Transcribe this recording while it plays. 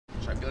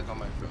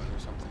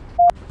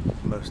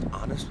most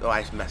honest. Oh,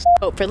 I messed.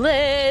 Vote for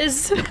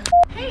Liz.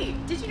 Hey,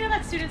 did you know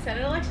that student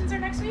senate elections are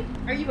next week?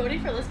 Are you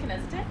voting for Liz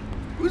Knezetic?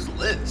 Who's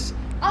Liz?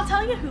 I'll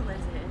tell you who Liz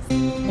is.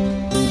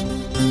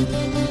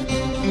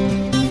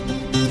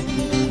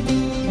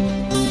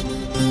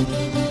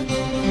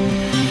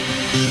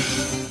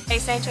 Hey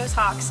St. Joe's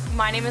Hawks,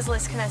 my name is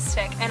Liz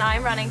Knezetic and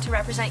I'm running to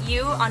represent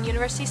you on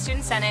University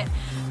Student Senate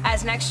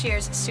as next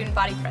year's student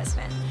body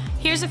president.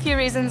 Here's a few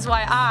reasons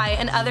why I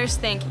and others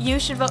think you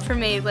should vote for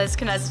me, Liz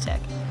Knezetic.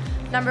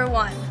 Number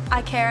 1,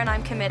 I care and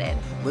I'm committed.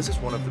 Liz is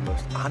one of the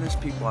most honest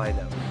people I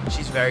know.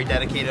 She's very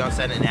dedicated on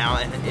Senate now,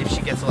 and if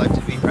she gets elected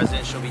to be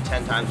president, she'll be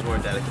 10 times more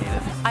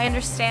dedicated. I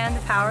understand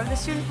the power of the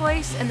student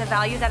voice and the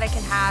value that it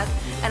can have,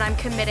 and I'm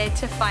committed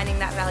to finding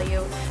that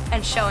value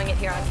and showing it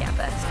here on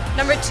campus.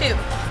 Number 2,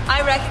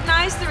 I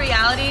recognize the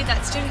reality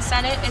that Student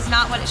Senate is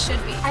not what it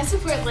should be. I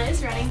support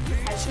Liz running for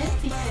president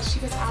because she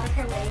goes out of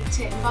her way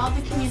to involve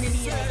the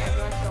community and make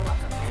everyone feel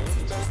welcome here at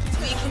St. Joe's.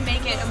 We can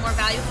make it a more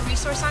valuable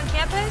resource on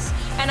campus,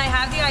 and I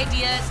have the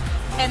ideas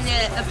and the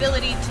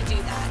ability to do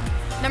that.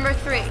 Number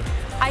 3,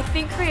 I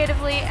think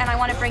creatively and I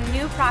want to bring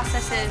new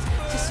processes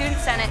to Student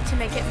Senate to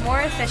make it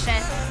more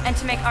efficient and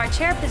to make our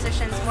chair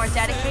positions more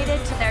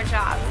dedicated to their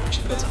job.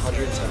 She puts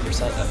 110%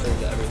 effort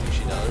into everything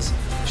she does.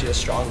 She has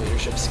strong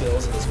leadership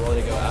skills and is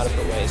willing to go out of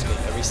her way to make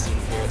every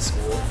student here at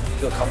school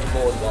feel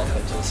comfortable and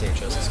welcome to the St.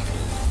 Joseph's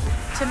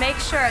community. To make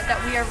sure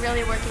that we are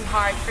really working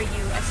hard for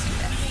you as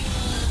students.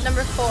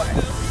 Number 4,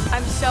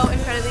 I'm so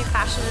incredibly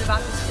passionate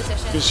about this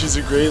position. Because she's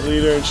a great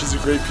leader and she's a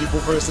great people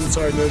person,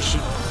 so I know she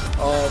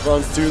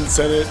run Student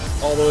Senate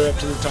all the way up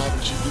to the top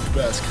and she'd be the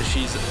best. Because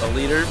she's a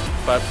leader,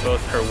 but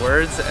both her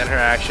words and her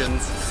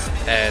actions,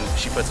 and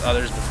she puts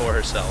others before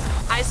herself.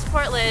 I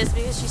support Liz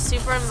because she's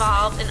super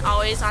involved and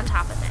always on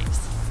top of things.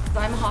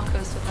 I'm a hawk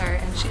host with her,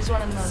 and she's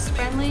one of the most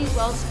friendly,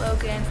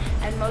 well-spoken,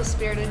 and most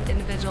spirited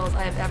individuals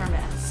I have ever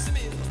met.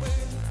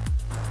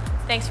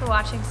 Thanks for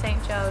watching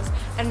St. Joe's,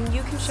 and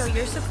you can show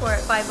your support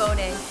by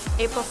voting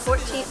April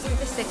 14th through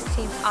the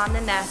 16th on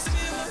the Nest.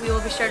 We will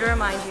be sure to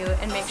remind you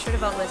and make sure to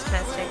vote Liz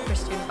Knezetic for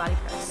student body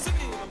president.